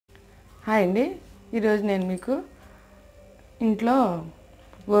Hi అండి, ఈరోజు నేను మీకు ఇంట్లో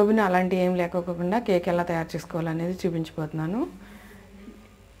ఓవెన్ అలాంటివి ఏం లేకోకుండా కేక్ ఎలా తయారు చేసుకోవాలనేది చూపించబోతున్నాను.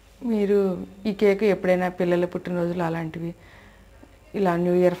 మీరు ఈ కేక్ ఎప్పుడైనా పిల్లల పుట్టినరోజులు అలాంటివి ఇలా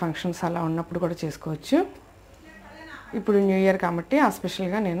న్యూ ఇయర్ ఫంక్షన్స్ అలా ఉన్నప్పుడు కూడా చేసుకోవచ్చు. ఇప్పుడు న్యూ ఇయర్ కాబట్టి ఆ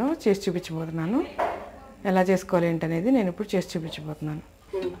స్పెషల్గా నేను చేసి చూపించబోతున్నాను. ఎలా చేసుకోవాలి ఏంటనేది నేను ఇప్పుడు చేసి చూపించబోతున్నాను.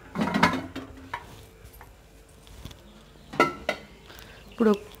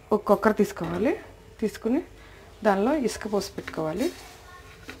 ఇప్పుడు ఒక కుక్కర్ తీసుకోవాలి. తీసుకుని దానిలో ఇసుక పోసి పెట్టుకోవాలి.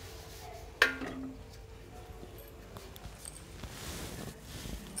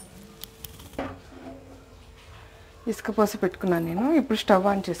 ఇసుక పోసి పెట్టుకున్నాను నేను. ఇప్పుడు స్టవ్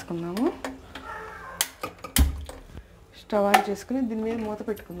ఆన్ చేసుకుందాము. స్టవ్ ఆన్ చేసుకుని దీని మీద మూత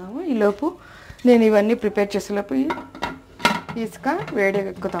పెట్టుకుందాము. ఈలోపు నేను ఇవన్నీ ప్రిపేర్ చేసేలోపు ఇసుక వేడి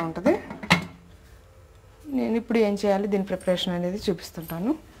ఎక్కుతూ ఉంటుంది. నేను ఇప్పుడు ఏం చేయాలి దీని ప్రిపరేషన్ అనేది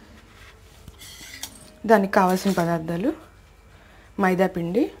చూపిస్తుంటాను. దానికి కావాల్సిన పదార్థాలు: మైదా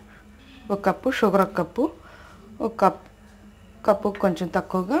పిండి 1 కప్పు, షుగర్ 1 కప్పు, 1 కప్పు కొంచెం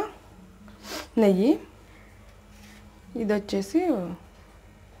తక్కువగా నెయ్యి, ఇది వచ్చేసి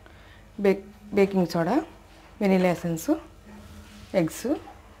baking soda, vanilla essence, eggs,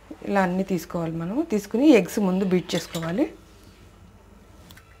 ఇలా అన్నీ తీసుకోవాలి. మనం తీసుకుని ఎగ్స్ ముందు బీట్ చేసుకోవాలి.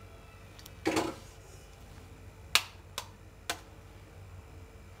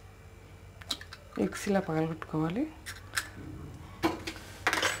 ఎగ్స్ ఇలా పగలగొట్టుకోవాలి.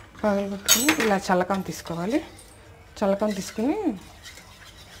 పగలగొట్టుకుని ఇలా చల్లకం తీసుకోవాలి. చల్లకం తీసుకుని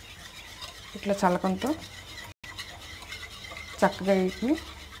ఇట్లా చల్లకంతో చక్కగా వీటిని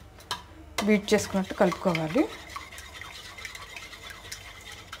బీట్ చేసుకున్నట్టు కలుపుకోవాలి.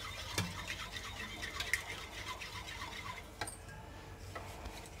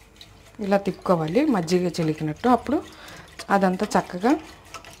 ఇలా తిప్పుకోవాలి మజ్జిగ చిలికినట్టు. అప్పుడు అదంతా చక్కగా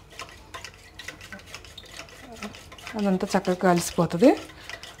కలిసిపోతుంది.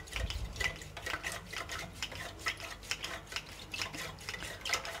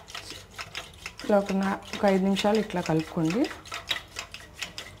 ఇలా ఒక 5 నిమిషాలు ఇట్లా కలుపుకోండి.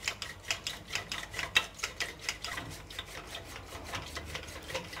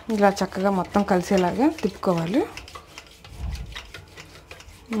 ఇలా చక్కగా మొత్తం కలిసేలాగా తిప్పుకోవాలి.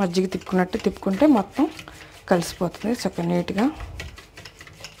 మజ్జిగ తిప్పుకున్నట్టు తిప్పుకుంటే మొత్తం కలిసిపోతుంది చక్కగా నీట్గా.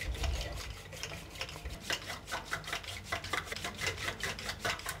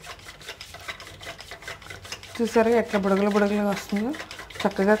 చూసారా ఎట్లా బుడగలుగా వస్తుందో?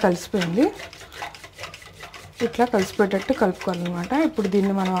 చక్కగా కలిసిపోయింది. ఇట్లా కలిసిపోయేటట్టు కలుపుకోవాలన్నమాట. ఇప్పుడు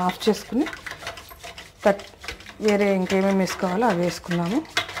దీన్ని మనం ఆఫ్ చేసుకుని వేరే ఇంకేమేమి వేసుకోవాలో అవి వేసుకున్నాము.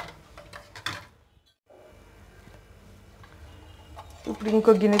 ఇప్పుడు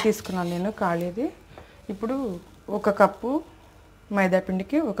ఇంకో గిన్నె తీసుకున్నాను నేను ఖాళీది. ఇప్పుడు 1 కప్పు మైదా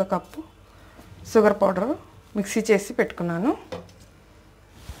పిండికి 1 కప్పు షుగర్ పౌడర్ మిక్సీ చేసి పెట్టుకున్నాను.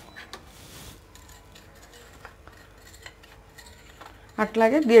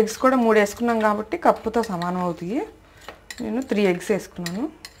 అట్లాగే ఎగ్స్ కూడా 3 వేసుకున్నాం కాబట్టి కప్పుతో సమానం అవుతాయి. నేను 3 ఎగ్స్ వేసుకున్నాను.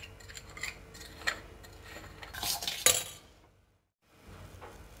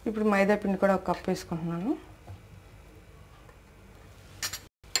 ఇప్పుడు మైదా పిండి కూడా 1 కప్పు వేసుకుంటున్నాను.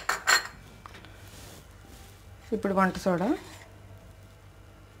 ఇప్పుడు వంట సోడా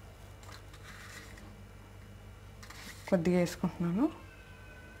కొద్దిగా వేసుకుంటున్నాను,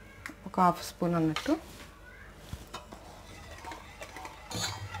 ఒక 1/2 స్పూన్ అన్నట్టు.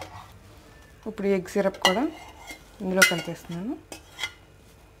 ఇప్పుడు ఎగ్ సిరప్ కూడా ఇందులో కలిపేస్తున్నాను.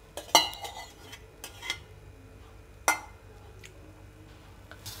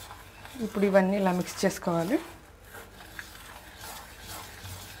 ఇప్పుడు ఇవన్నీ ఇలా మిక్స్ చేసుకోవాలి.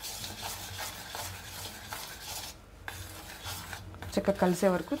 చక్కగా కలిసే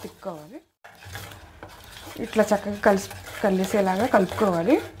వరకు తిప్పుకోవాలి. ఇట్లా చక్కగా కలిసేలాగా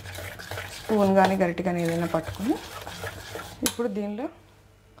కలుపుకోవాలి. స్పూన్ కానీ గరిటె కానీ ఏదైనా పట్టుకొని ఇప్పుడు దీనిలో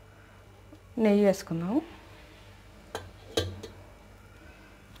నెయ్యి వేసుకుందాము.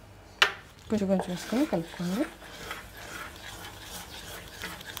 కొంచెం వేసుకొని కలుపుకోండి.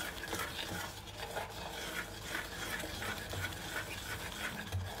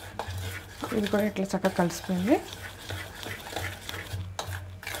 ఇది కూడా ఇట్లా చక్కగా కలిసిపోయింది.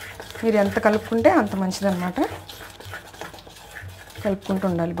 మీరు ఎంత కలుపుకుంటే అంత మంచిదన్నమాట. కలుపుకుంటూ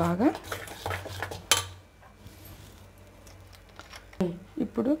ఉండాలి బాగా.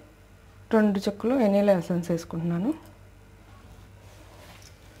 ఇప్పుడు 2 చెక్కులు వెనిలా ఎసెన్స్ వేసుకుంటున్నాను.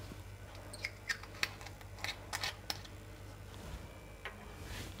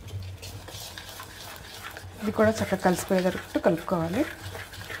 ఇది కూడా చక్కగా కలిసిపోయేటట్టు కలుపుకోవాలి.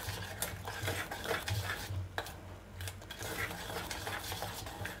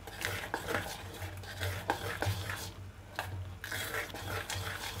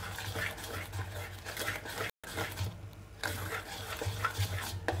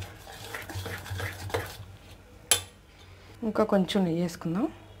 ఇంకా కొంచెం నెయ్యి వేసుకుందాం.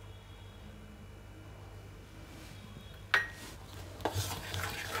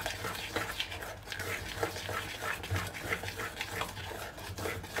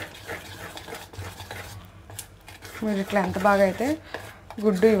 మీరు ఇట్లా ఎంత బాగా అయితే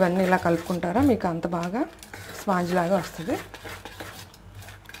గుడ్డు ఇవన్నీ ఇలా కలుపుకుంటారో మీకు అంత బాగా స్పాంజ్ లాగా వస్తుంది.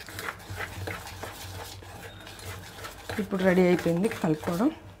 ఇప్పుడు రెడీ అయిపోయింది కలుపుకోవడం.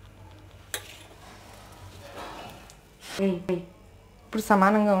 ఇప్పుడు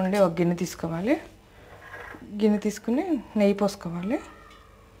సమానంగా ఉండే ఒక గిన్నె తీసుకోవాలి. గిన్నె తీసుకుని నెయ్యి పోసుకోవాలి.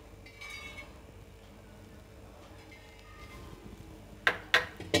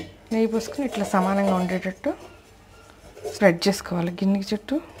 నెయ్యి పోసుకుని ఇట్లా సమానంగా ఉండేటట్టు స్ప్రెడ్ చేసుకోవాలి గిన్నెకి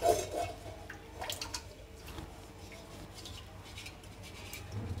చుట్టూ.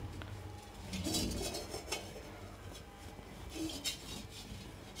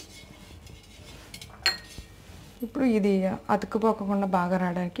 ఇప్పుడు ఇది అతుక్కుపోకుండా బాగా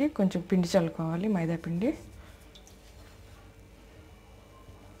రావడానికి కొంచెం పిండి చల్లుకోవాలి, మైదా పిండి.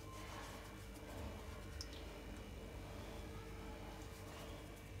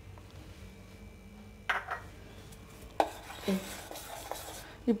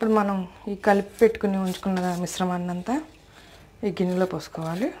 ఇప్పుడు మనం ఈ కలిపి పెట్టుకుని ఉంచుకున్న మిశ్రమాన్ని అంతా ఈ గిన్నెలో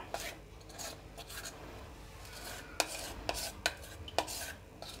పోసుకోవాలి.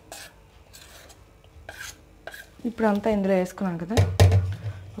 ఇప్పుడు అంతా ఇందులో వేసుకున్నాం కదా,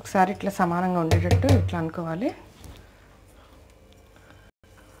 ఒకసారి ఇట్లా సమానంగా ఉండేటట్టు ఇట్లా అనుకోవాలి.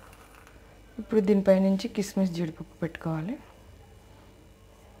 ఇప్పుడు దీనిపై నుంచి కిస్మిస్ జీడిపప్పు పెట్టుకోవాలి.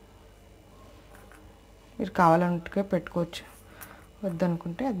 మీరు కావాలన్నట్టుగా పెట్టుకోవచ్చు,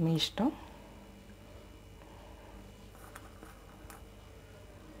 వద్దనుకుంటే అది మీ ఇష్టం.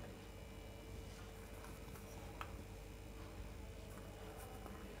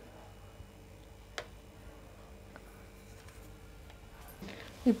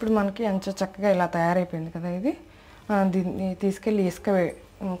 ఇప్పుడు మనకి ఎంత చక్కగా ఇలా తయారైపోయింది కదా. ఇది దీన్ని తీసుకెళ్ళి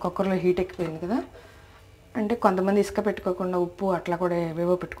కుక్కర్లో హీట్ ఎక్కిపోయింది కదా. అంటే కొంతమంది ఇసుక పెట్టుకోకుండా ఉప్పు అట్లా కూడా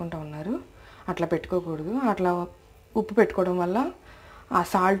ఏవేవో పెట్టుకుంటూ ఉన్నారు. అట్లా పెట్టుకోకూడదు. అట్లా ఉప్పు పెట్టుకోవడం వల్ల ఆ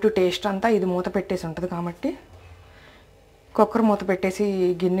సాల్ట్ టేస్ట్ అంతా ఇది మూత పెట్టేసి ఉంటుంది కాబట్టి, కుక్కర్ మూత పెట్టేసి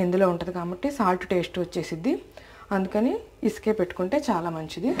గిన్నె ఇందులో ఉంటుంది కాబట్టి సాల్ట్ టేస్ట్ వచ్చేసిద్ది. అందుకని ఇసుకే పెట్టుకుంటే చాలా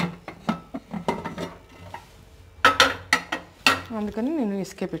మంచిది. అందుకని నేను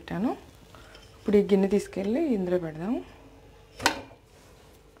ఇసుకే పెట్టాను. ఇప్పుడు ఈ గిన్నె తీసుకెళ్ళి ఇందులో పెడదాం.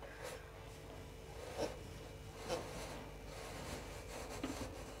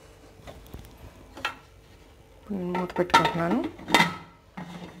 ఇప్పుడు నేను మూత పెట్టుకుంటున్నాను.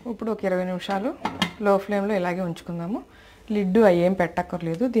 ఇప్పుడు ఒక 20 నిమిషాలు లో ఫ్లేమ్లో ఇలాగే ఉంచుకుందాము. లిడ్డు ఏం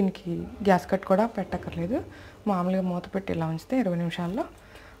పెట్టక్కర్లేదు, దీనికి గ్యాస్ కట్ కూడా పెట్టక్కర్లేదు. మామూలుగా మూత పెట్టి ఇలా ఉంచితే 20 నిమిషాల్లో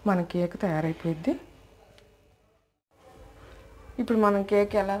మన కేక్ తయారైపోయిద్ది. ఇప్పుడు మనం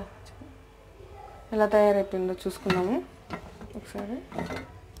కేక్ ఎలా తయారైపోయిందో చూసుకుందాము ఒకసారి.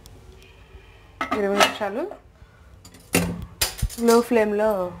 20 నిమిషాలు లో ఫ్లేమ్లో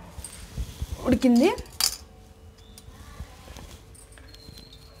ఉడికింది.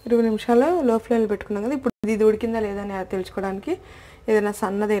 20 నిమిషాలు లో ఫ్లేమ్లో పెట్టుకున్నాం కదా. ఇప్పుడు ఇది ఉడికిందా లేదా అని తెలుసుకోవడానికి ఏదైనా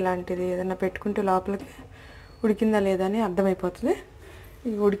సన్నది ఇలాంటిది ఏదైనా పెట్టుకుంటే లోపలికి ఉడికిందా లేదా అని అర్థమైపోతుంది.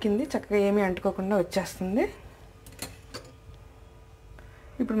 ఇది ఉడికింది, చక్కగా ఏమీ అంటుకోకుండా వచ్చేస్తుంది.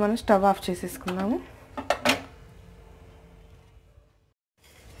 ఇప్పుడు మనం స్టవ్ ఆఫ్ చేసేసుకున్నాము.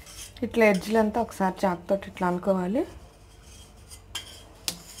 ఇట్లా ఎడ్జ్లంతా ఒకసారి చాకుతో ఇట్లా అనుకోవాలి.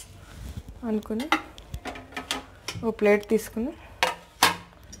 అనుకుని ఓ ప్లేట్ తీసుకుని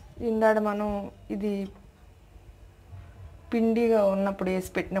ఇందాడ మనం ఇది పిండిగా ఉన్నప్పుడు వేసి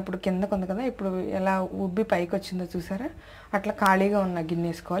పెట్టినప్పుడు కింద కొంది కదా, ఇప్పుడు ఎలా ఉబ్బి పైకి వచ్చిందో చూసారా. అట్లా ఖాళీగా ఉన్న గిన్నె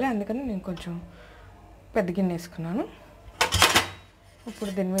వేసుకోవాలి. అందుకని నేను కొంచెం పెద్ద గిన్నె వేసుకున్నాను.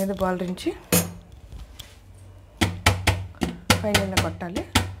 ఇప్పుడు దీని మీద బాలరించి పైన ఇలా కొట్టాలి.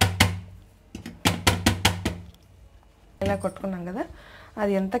 ఇలా కొట్టుకున్నాం కదా,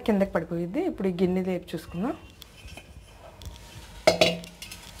 అది ఎంత కిందకి పడిపోయిద్ది. ఇప్పుడు ఈ గిన్నె వైపు చూసుకుందాం.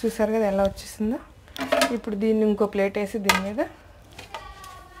 చూసారు కదా ఎలా వచ్చేసిందో. ఇప్పుడు దీన్ని ఇంకో ప్లేట్ వేసి దీని మీద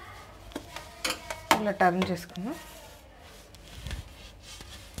ఇలా టర్న్ చేసుకుందాం.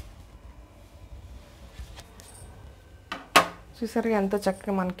 చూసారు ఎంత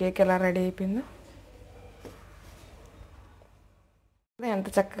చక్కగా మన కేక్ ఎలా రెడీ అయిపోయిందో. ఎంత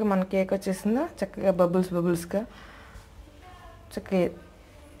చక్కగా మన కేక్ వచ్చేసిందో. చక్కగా బబుల్స్గా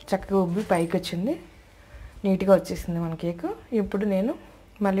చక్కగా ఉబ్బి పైకి వచ్చింది. నీట్గా వచ్చేసింది మన కేక్. ఇప్పుడు నేను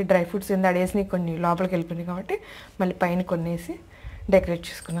మళ్ళీ డ్రై ఫ్రూట్స్ ఇందాడ వేసి కొన్ని లోపలికి వెళ్ళిపోయినాయి కాబట్టి మళ్ళీ పైన కొన్ని వేసి డెకరేట్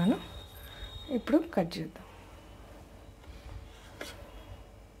చేసుకున్నాను. ఇప్పుడు కట్ చేద్దాం.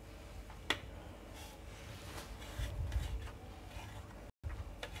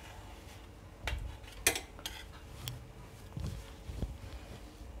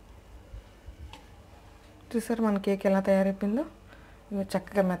 చూసారు మన కేక్ ఎలా తయారైపోయిందో,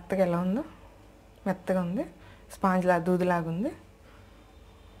 చక్కగా మెత్తగా ఎలా ఉందో, మెత్తగా ఉంది, స్పాంజ్లా దూదిలాగా ఉంది.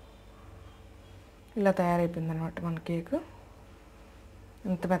 ఇలా తయారైపోయింది అనమాట మన కేకు.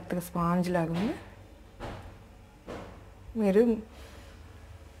 ఎంత మెత్తగా స్పాంజ్ లాగా ఉంది. మీరు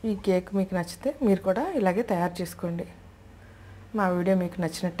ఈ కేక్ మీకు నచ్చితే మీరు కూడా ఇలాగే తయారు చేసుకోండి. మా వీడియో మీకు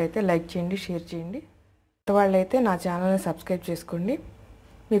నచ్చినట్టయితే లైక్ చేయండి, షేర్ చేయండి. కొత్త వాళ్ళైతే నా ఛానల్ని సబ్స్క్రైబ్ చేసుకోండి,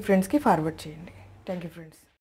 మీ ఫ్రెండ్స్కి ఫార్వర్డ్ చేయండి. Thank you friends.